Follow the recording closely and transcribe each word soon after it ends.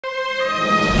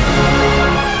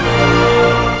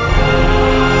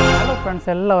friends,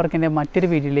 എല്ലാവർക്കും മറ്റൊരു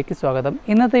വീഡിയോയിലേക്ക് സ്വാഗതം.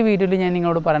 ഇന്നത്തെ വീഡിയോയിൽ ഞാൻ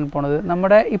നിങ്ങളോട് പറയാൻ പോകുന്നത്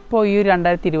നമ്മുടെ ഇപ്പോൾ ഈ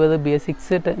 2020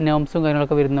 BS6 നോംസും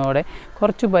കാര്യങ്ങളൊക്കെ വരുന്നതോടെ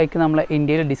കുറച്ച് ബൈക്ക് നമ്മൾ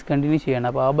ഇന്ത്യയിൽ ഡിസ്കണ്ടിന്യൂ ചെയ്യണം.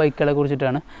 അപ്പോൾ ആ ബൈക്കുകളെ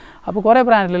കുറിച്ചിട്ടാണ്. അപ്പോൾ കുറേ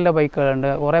ബ്രാൻഡിലുള്ള ബൈക്കുകളുണ്ട്,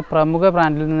 കുറേ പ്രമുഖ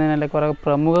ബ്രാൻഡിൽ നിന്ന് കുറേ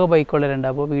പ്രമുഖ ബൈക്കുകളുണ്ട്.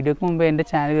 അപ്പോൾ വീഡിയോക്ക് മുമ്പ് എൻ്റെ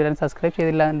ചാനൽ വരാൻ സബ്സ്ക്രൈബ്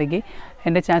ചെയ്തില്ലാന്നുണ്ടെങ്കിൽ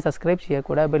എൻ്റെ ചാനൽ സബ്സ്ക്രൈബ് ചെയ്യുക,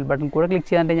 കൂടെ ബെൽ ബട്ടൺ കൂടെ ക്ലിക്ക്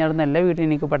ചെയ്യാണ്ടെങ്കിൽ ഞാൻ നല്ല വീഡിയോ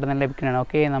എനിക്ക് പെട്ടെന്ന് ലഭിക്കുന്നതാണ്.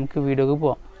 ഓക്കെ, നമുക്ക് വീഡിയോക്ക്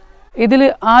പോകാം. ഇതിൽ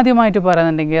ആദ്യമായിട്ട്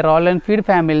പറയുന്നുണ്ടെങ്കിൽ റോയൽ എൻഫീൽഡ്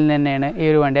ഫാമിലിയിൽ തന്നെയാണ് ഈ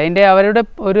ഒരു വണ്ടി. അവരുടെ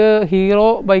ഒരു ഹീറോ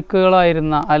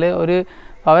ബൈക്കുകളായിരുന്ന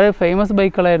അവർ ഫേമസ്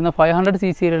ബൈക്കുകളായിരുന്ന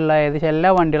 500cc ഏകദേശം എല്ലാ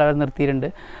വണ്ടികളും അവർ നിർത്തിയിട്ടുണ്ട്.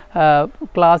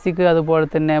 ക്ലാസിക്, അതുപോലെ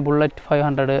തന്നെ ബുള്ളറ്റ്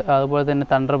 500, അതുപോലെ തന്നെ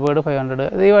തണ്ടർബേർഡ് 500,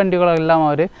 ഈ വണ്ടികളെല്ലാം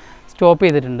അവർ സ്റ്റോപ്പ്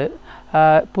ചെയ്തിട്ടുണ്ട്.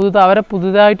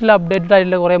 പുതുതായിട്ടുള്ള അപ്ഡേറ്റഡ്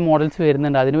ആയിട്ടുള്ള കുറേ മോഡൽസ്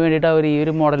വരുന്നുണ്ട്. അതിന് വേണ്ടിയിട്ട് അവർ ഈ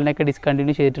ഒരു മോഡലിനൊക്കെ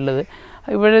ഡിസ്കണ്ടിന്യൂ ചെയ്തിട്ടുള്ളത്.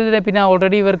 ഇവിടെ പിന്നെ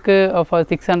ഓൾറെഡി ഇവർക്ക്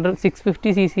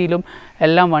 650cc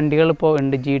എല്ലാം വണ്ടികൾ ഇപ്പോൾ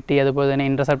ഉണ്ട്. GT, അതുപോലെ തന്നെ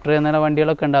ഇൻ്റർസെപ്റ്റർ എന്ന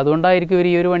വണ്ടികളൊക്കെ ഉണ്ട്. അതുകൊണ്ടായിരിക്കും ഇവർ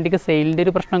ഈ ഒരു വണ്ടിക്ക് സെയിലിൻ്റെ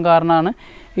ഒരു പ്രശ്നം കാരണമാണ്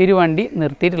ഈ ഒരു വണ്ടി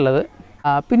നിർത്തിയിട്ടുള്ളത്.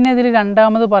 പിന്നെ ഇതിൽ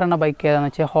രണ്ടാമത് പറയുന്ന ബൈക്ക് ഏതാണെന്ന്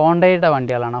വെച്ചാൽ ഹോണ്ടയുടെ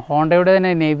വണ്ടികളാണ്. ഹോണ്ടയുടെ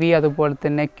തന്നെ നെവി, അതുപോലെ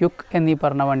തന്നെ ക്യുക്ക് എന്നീ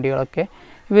പറഞ്ഞ വണ്ടികളൊക്കെ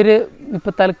ഇവർ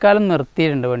ഇപ്പോൾ തൽക്കാലം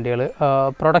നിർത്തിയിട്ടുണ്ട്. വണ്ടികൾ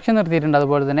പ്രൊഡക്ഷൻ നിർത്തിയിട്ടുണ്ട്.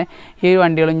 അതുപോലെ തന്നെ ഈ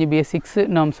വണ്ടികളും ഇനി BS6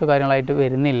 നോംസോ കാര്യങ്ങളായിട്ട്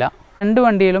വരുന്നില്ല. രണ്ട്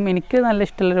വണ്ടിയിലും എനിക്ക് നല്ല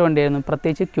ഇഷ്ടമുള്ളൊരു വണ്ടിയായിരുന്നു.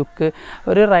 പ്രത്യേകിച്ച് ക്യുക്ക്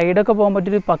ഒരു റൈഡൊക്കെ പോകാൻ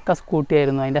പറ്റിയൊരു പക്ക സ്കൂട്ടി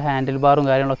ആയിരുന്നു. അതിൻ്റെ ഹാൻഡിൽ ബാറും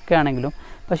കാര്യങ്ങളൊക്കെ ആണെങ്കിലും.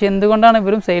 പക്ഷേ എന്തുകൊണ്ടാണ്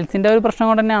ഇവരും സെയിൽസിൻ്റെ ഒരു പ്രശ്നം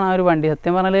കൊണ്ട് തന്നെയാണ് ആ ഒരു വണ്ടി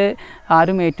സത്യം പറഞ്ഞാൽ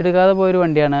ആരും ഏറ്റെടുക്കാതെ പോയൊരു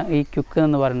വണ്ടിയാണ് ഈ ക്യുക്ക്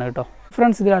എന്ന് പറയുന്നത് കേട്ടോ.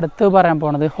 ഫ്രണ്ട്സ്, ഇതിൽ അടുത്ത് പറയാൻ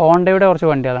പോകുന്നത് ഹോണ്ടയുടെ കുറച്ച്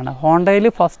വണ്ടികളാണ്. ഹോണ്ടയിൽ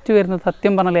ഫസ്റ്റ് വരുന്നത്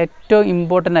സത്യം പറഞ്ഞാൽ ഏറ്റവും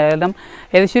ഇമ്പോർട്ടൻ്റ് ആയ, കാരണം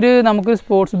ഏകദേശം നമുക്ക്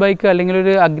സ്പോർട്സ് ബൈക്ക് അല്ലെങ്കിൽ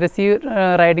ഒരു അഗ്രസീവ്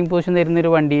റൈഡിങ് പൊസിഷൻ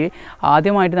തരുന്നൊരു വണ്ടി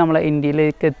ആദ്യമായിട്ട് നമ്മളെ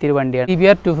ഇന്ത്യയിലേക്ക് എത്തിയൊരു വണ്ടിയാണ്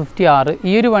CBR 250R.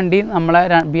 ഈ ഒരു വണ്ടി നമ്മളെ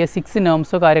BS6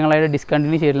 നോംസോ കാര്യങ്ങളായിട്ട്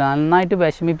ഡിസ്കണ്ടിന്യൂ ചെയ്തില്ല. നന്നായിട്ട്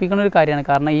വിഷമിപ്പിക്കുന്ന ഒരു കാര്യമാണ്.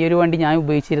 കാരണം ഈ ഒരു വണ്ടി ഞാൻ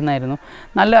ഉപയോഗിച്ചിരുന്നായിരുന്നു.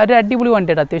 ഒരു അടിപൊളി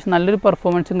വണ്ടിയായിട്ട് അത്യാവശ്യം നല്ലൊരു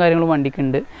പെർഫോമൻസും കാര്യങ്ങളും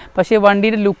വണ്ടിക്കുണ്ട്. പക്ഷേ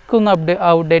വണ്ടിയുടെ ലുക്കൊന്ന്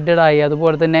ഔട്ട്ഡേറ്റഡ് ആയി.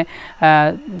 അതുപോലെ തന്നെ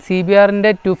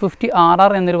CBRൻ്റെ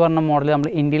 250RR എന്നൊരു പറഞ്ഞ മോഡൽ നമ്മൾ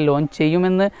ഇന്ത്യയിൽ ലോഞ്ച്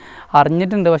ചെയ്യുമെന്ന്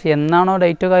അറിഞ്ഞിട്ടുണ്ട്. പക്ഷേ എന്നാണോ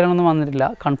ഡേറ്റോ കാര്യങ്ങളൊന്നും വന്നിട്ടില്ല,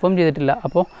 കൺഫേം ചെയ്തിട്ടില്ല.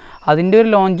 അപ്പോൾ അതിൻ്റെ ഒരു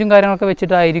ലോഞ്ചും കാര്യങ്ങളൊക്കെ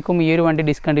വെച്ചിട്ടായിരിക്കും ഈ ഒരു വണ്ടി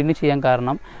ഡിസ്കണ്ടിന്യൂ ചെയ്യാൻ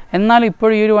കാരണം. എന്നാലും ഇപ്പോൾ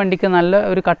ഈ ഒരു വണ്ടിക്ക് നല്ല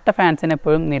ഒരു കട്ട ഫാൻസിന്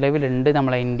എപ്പോഴും നിലവിലുണ്ട്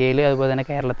നമ്മളെ ഇന്ത്യയിൽ, അതുപോലെ തന്നെ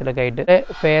കേരളത്തിലൊക്കെ ആയിട്ട്.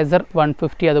 ഫേസർ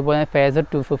 150, അതുപോലെ തന്നെ ഫേസർ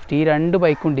 250 ഈ രണ്ട്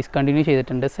ബൈക്കും ഡിസ്കണ്ടിന്യൂ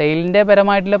ചെയ്തിട്ടുണ്ട്. സെയിലിൻ്റെ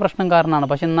പരമായിട്ടുള്ള പ്രശ്നം കാരണമാണ്.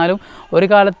 പക്ഷെ എന്നാലും ഒരു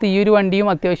കാലത്ത് ഈ ഒരു വണ്ടിയും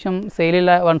അത്യാവശ്യം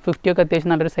സെയിലുള്ള 150 ഒക്കെ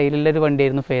അത്യാവശ്യം നല്ലൊരു സെയിലുള്ളൊരു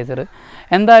വണ്ടിയായിരുന്നു ഫേസർ.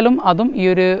 എന്തായാലും അതും ഈ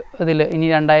ഒരു ഇനി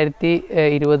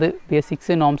 2020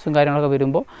 BS6 നോംസും കാര്യങ്ങളൊക്കെ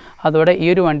വരുമ്പോൾ അതോടെ ഈ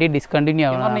ഒരു വണ്ടി ഡിസ്കണ്ടിന്യൂ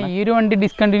ആവണം. ഈ ഒരു വണ്ടി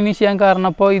ഡിസ്കണ്ടിന്യൂ ചെയ്യാൻ കാരണം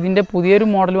അപ്പോൾ ഇതിൻ്റെ പുതിയൊരു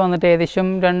മോഡൽ വന്നിട്ട് ഏകദേശം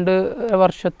 2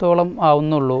 വർഷത്തോളം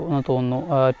ആവുന്നുള്ളൂ എന്ന് തോന്നുന്നു,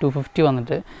 250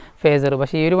 വന്നിട്ട് ഫേസർ.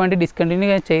 പക്ഷേ ഈ ഒരു വണ്ടി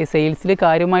ഡിസ്കണ്ടിന്യൂ സെയിൽസിൽ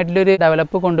കാര്യമായിട്ടുള്ളൊരു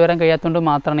ഡെവലപ്പ് കൊണ്ടുവരാൻ കഴിയാത്തതുകൊണ്ട്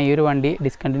മാത്രമാണ് ഈ ഒരു വണ്ടി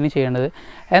ഡിസ്കണ്ടിന്യൂ ചെയ്യേണ്ടത്.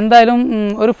 എന്തായാലും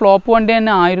ഒരു ഫ്ലോപ്പ് വണ്ടി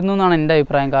തന്നെ ആയിരുന്നു എന്നാണ് എൻ്റെ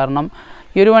അഭിപ്രായം. കാരണം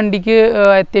ഈ ഒരു വണ്ടിക്ക്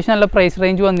അത്യാവശ്യം നല്ല പ്രൈസ്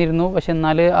റേഞ്ച് വന്നിരുന്നു. പക്ഷെ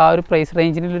എന്നാൽ ആ ഒരു പ്രൈസ്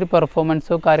റേഞ്ചിനുള്ളൊരു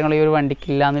പെർഫോമൻസോ കാര്യങ്ങളോ ഈ ഒരു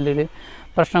വണ്ടിക്കില്ല എന്നുള്ളൊരു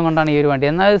പ്രശ്നം കൊണ്ടാണ് ഈ ഒരു വണ്ടി.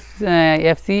 എന്നാൽ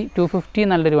FC 250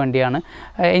 നല്ലൊരു വണ്ടിയാണ്.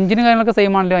 എഞ്ചിനും കാര്യങ്ങളൊക്കെ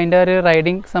സെയിം ആണല്ലോ, അതിൻ്റെ ഒരു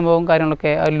റൈഡിങ് സംഭവവും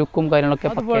കാര്യങ്ങളൊക്കെ ലുക്കും കാര്യങ്ങളൊക്കെ.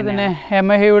 അതുപോലെ തന്നെ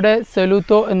യമഹയുടെ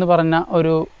സെലൂത്തോ എന്ന് പറഞ്ഞ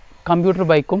ഒരു കമ്പ്യൂട്ടർ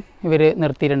ബൈക്കും ഇവർ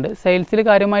നിർത്തിയിട്ടുണ്ട്. സെയിൽസിൽ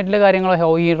കാര്യമായിട്ടുള്ള കാര്യങ്ങൾ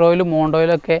ഹീറോയിലും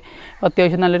മോണ്ടോയിലും ഒക്കെ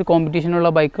അത്യാവശ്യം നല്ലൊരു കോമ്പറ്റീഷനുള്ള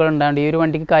ബൈക്കുകൾ ഉണ്ടാണ്ട് ഈ ഒരു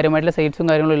വണ്ടിക്ക് കാര്യമായിട്ടുള്ള സെയിൽസും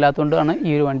കാര്യങ്ങളും ഇല്ലാത്തതുകൊണ്ടാണ്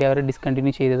ഈ ഒരു വണ്ടി അവർ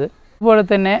ഡിസ്കണ്ടിന്യൂ ചെയ്തത്. അതുപോലെ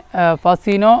തന്നെ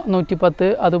ഫസീനോ 110,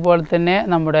 അതുപോലെ തന്നെ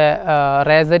നമ്മുടെ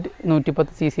റേസറ്റ്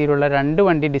 110cc രണ്ട്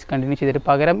വണ്ടി ഡിസ്കണ്ടിന്യൂ ചെയ്തിട്ട്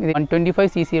പകരം ഇത്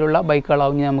 125cc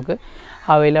ബൈക്കുകളാവും നമുക്ക്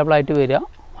അവൈലബിൾ ആയിട്ട് വരിക.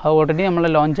 അത് ഓൾറെഡി നമ്മൾ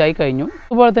ലോഞ്ചായി കഴിഞ്ഞു.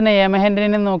 അതുപോലെ തന്നെ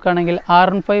യമഹേൻ്റെ നോക്കുകയാണെങ്കിൽ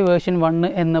R15 വേർഷൻ 1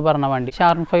 എന്ന് പറഞ്ഞ വണ്ടി. പക്ഷേ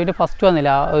R15 ഫസ്റ്റ്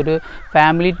വന്നില്ല. ഒരു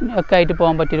ഫാമിലി ഒക്കെ ആയിട്ട്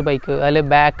പോകാൻ പറ്റിയൊരു ബൈക്ക്, അതിൽ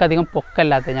ബാക്ക് അധികം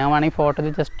പൊക്കല്ലാത്ത, ഞാൻ വേണമെങ്കിൽ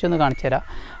ഫോട്ടോയിൽ ജസ്റ്റ് ഒന്ന് കാണിച്ചു തരാം.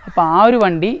 അപ്പോൾ ആ ഒരു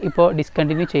വണ്ടി ഇപ്പോൾ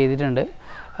ഡിസ്കണ്ടിന്യൂ ചെയ്തിട്ടുണ്ട്.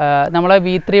 നമ്മളെ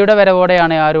V3യുടെ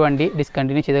വരവോടെയാണ് ആ ഒരു വണ്ടി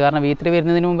ഡിസ്കണ്ടിന്യൂ ചെയ്തത്. കാരണം V3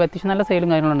 വരുന്നതിന് മുമ്പ് അത്യാവശ്യം നല്ല സെയിലും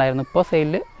കാര്യങ്ങളുണ്ടായിരുന്നു. ഇപ്പോൾ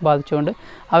സെയിൽ ബാധിച്ചുകൊണ്ട്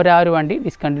അവർ ആ ഒരു വണ്ടി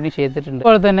ഡിസ്കണ്ടിന്യൂ ചെയ്തിട്ടുണ്ട്.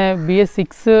 അതുപോലെ തന്നെ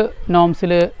BS6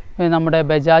 നോംസിൽ നമ്മുടെ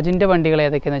ബജാജിൻ്റെ വണ്ടികൾ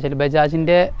ഏതൊക്കെയാണെന്ന് വെച്ചാൽ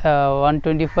ബജാജിൻ്റെ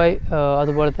 125,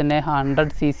 അതുപോലെ തന്നെ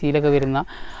 100cc വരുന്ന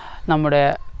നമ്മുടെ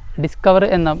ഡിസ്കവർ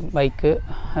എന്ന ബൈക്ക്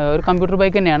ഒരു കമ്പ്യൂട്ടർ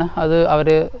ബൈക്ക് തന്നെയാണ്. അത് അവർ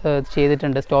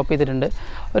ചെയ്തിട്ടുണ്ട്, സ്റ്റോപ്പ് ചെയ്തിട്ടുണ്ട്.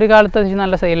 ഒരു കാലത്ത് അത്യാവശ്യം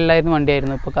നല്ല സെയിലായിരുന്ന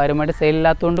വണ്ടിയായിരുന്നു. ഇപ്പോൾ കാര്യമായിട്ട്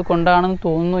സെയിലില്ലാത്തതുകൊണ്ട് കൊണ്ടാണെന്ന്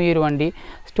തോന്നുന്നു ഈ ഒരു വണ്ടി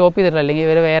സ്റ്റോപ്പ് ചെയ്തിട്ടില്ല. അല്ലെങ്കിൽ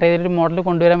ഇവർ വേറെ ഏതൊരു മോഡൽ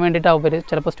കൊണ്ടുവരാൻ വേണ്ടിയിട്ട് അവർ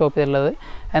ചിലപ്പോൾ സ്റ്റോപ്പ് ചെയ്തിട്ടുള്ളത്.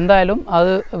 എന്തായാലും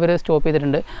അത് ഇവർ സ്റ്റോപ്പ്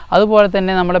ചെയ്തിട്ടുണ്ട്. അതുപോലെ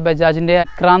തന്നെ നമ്മുടെ ബജാജിൻ്റെ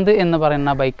ക്രാന്ത് എന്ന്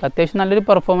പറയുന്ന ബൈക്ക് അത്യാവശ്യം നല്ലൊരു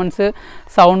പെർഫോമൻസ്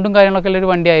സൗണ്ടും കാര്യങ്ങളൊക്കെ ഉള്ളൊരു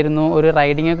വണ്ടിയായിരുന്നു. ഒരു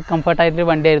റൈഡിങ് ഒക്കെ കംഫർട്ടായിട്ടൊരു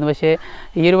വണ്ടിയായിരുന്നു. പക്ഷേ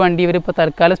ഈ ഒരു വണ്ടി ഇവരിപ്പോൾ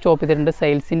തൽക്കാലം സ്റ്റോപ്പ് ചെയ്തിട്ടുണ്ട്.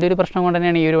 സെയിൽസിൻ്റെ ഒരു പ്രശ്നം കൊണ്ട്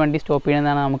തന്നെയാണ് ഈ ഒരു വണ്ടി സ്റ്റോപ്പ്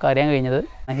ചെയ്യുന്നതെന്നാണ് നമുക്ക് നമുക്ക് അറിയാൻ കഴിഞ്ഞത്.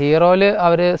 ഹീറോയിൽ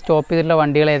അവർ സ്റ്റോപ്പ് ചെയ്തിട്ടുള്ള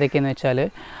വണ്ടികൾ ഏതൊക്കെയാണെന്ന് വെച്ചാൽ,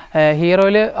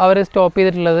 ഹീറോയിൽ അവർ സ്റ്റോപ്പ്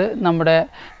ചെയ്തിട്ടുള്ളത് നമ്മുടെ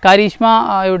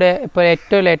കരീഷ്മയുടെ ഇപ്പോൾ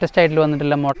ഏറ്റവും ലേറ്റസ്റ്റ് ആയിട്ട്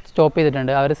വന്നിട്ടുള്ള സ്റ്റോപ്പ്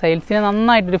ചെയ്തിട്ടുണ്ട്. അവർ സെയിൽസിന്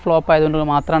നന്നായിട്ടൊരു ഫ്ലോപ്പ്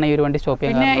ആയതുകൊണ്ട് മാത്രമാണ് ഈ ഒരു വണ്ടി സ്റ്റോപ്പ്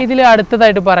ചെയ്യുന്നത്. പിന്നെ ഇതിൽ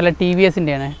അടുത്തതായിട്ട് പറയാൻ ടി വി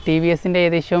എസിൻ്റെയാണ്. ടി വി എസിൻ്റെ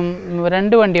ഏകദേശം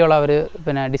 2 വണ്ടിയോളം അവർ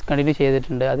പിന്നെ ഡിസ്കണ്ടിന്യൂ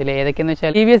ചെയ്തിട്ടുണ്ട്. അതിൽ ഏതൊക്കെയെന്ന്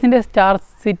വെച്ചാൽ ടി വി എസിൻ്റെ സ്റ്റാർ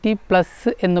സിറ്റി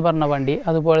പ്ലസ് എന്ന് പറഞ്ഞ വണ്ടി,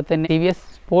 അതുപോലെ തന്നെ ടി വി എസ്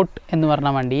സ്പോർട്ട് എന്ന് പറഞ്ഞ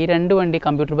വണ്ടി. ഈ 2 വണ്ടി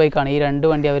കമ്പ്യൂട്ടർ ബൈക്കാണ്. ഈ 2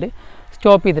 വണ്ടി അവർ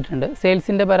സ്റ്റോപ്പ് ചെയ്തിട്ടുണ്ട്.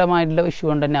 സെയിൽസിൻ്റെ പരമായിട്ടുള്ള ഇഷ്യൂ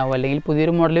കൊണ്ട് തന്നെ ആവും, അല്ലെങ്കിൽ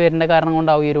പുതിയൊരു മോഡൽ വരുന്ന കാരണം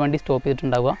കൊണ്ടാവും ഈ ഒരു വണ്ടി സ്റ്റോപ്പ്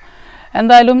ചെയ്തിട്ടുണ്ടാവുക.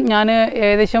 എന്തായാലും ഞാൻ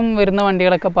ഏകദേശം വരുന്ന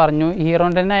വണ്ടികളൊക്കെ പറഞ്ഞു.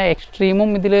 ഹീറോൻ്റെ തന്നെ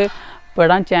എക്സ്ട്രീമും ഇതിൽ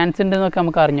പെടാൻ ചാൻസ് ഉണ്ടെന്നൊക്കെ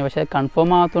നമുക്ക് അറിഞ്ഞു, പക്ഷേ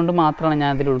കൺഫേം ആകാത്തതുകൊണ്ട് മാത്രമാണ് ഞാൻ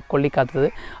അതിൽ ഉൾക്കൊള്ളിക്കാത്തത്.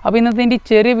 അപ്പോൾ ഇന്നത്തെ എൻ്റെ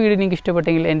ചെറിയ വീഡിയോ നിങ്ങൾക്ക്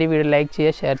ഇഷ്ടപ്പെട്ടെങ്കിൽ എൻ്റെ വീഡിയോ ലൈക്ക്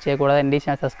ചെയ്യുക, ഷെയർ ചെയ്യുക, കൂടാതെ എൻ്റെ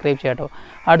ചാനൽ സബ്സ്ക്രൈബ് ചെയ്യാം കേട്ടോ.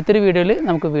 അടുത്തൊരു വീഡിയോയിൽ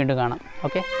നമുക്ക് വീണ്ടും കാണാം.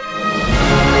 ഓക്കെ.